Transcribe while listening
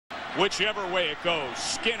Whichever way it goes,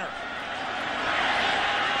 Skinner.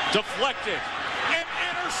 Deflected and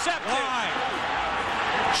intercepted. Why?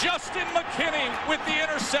 Justin McKinney with the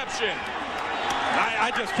interception.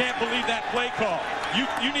 I just can't believe that play call.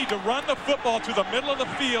 You need to run the football to the middle of the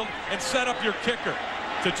field and set up your kicker.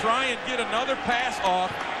 To try and get another pass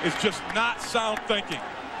off is just not sound thinking.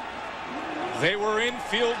 They were in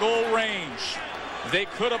field goal range. They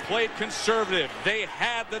could have played conservative. They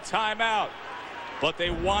had the timeout, but they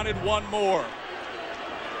wanted one more.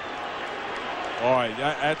 Boy,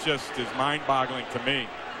 that just is mind-boggling to me.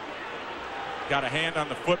 Got a hand on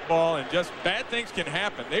the football, and just bad things can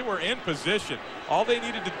happen. They were in position. All they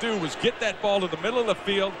needed to do was get that ball to the middle of the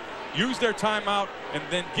field, use their timeout, and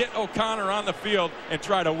then get O'Connor on the field and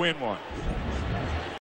try to win one.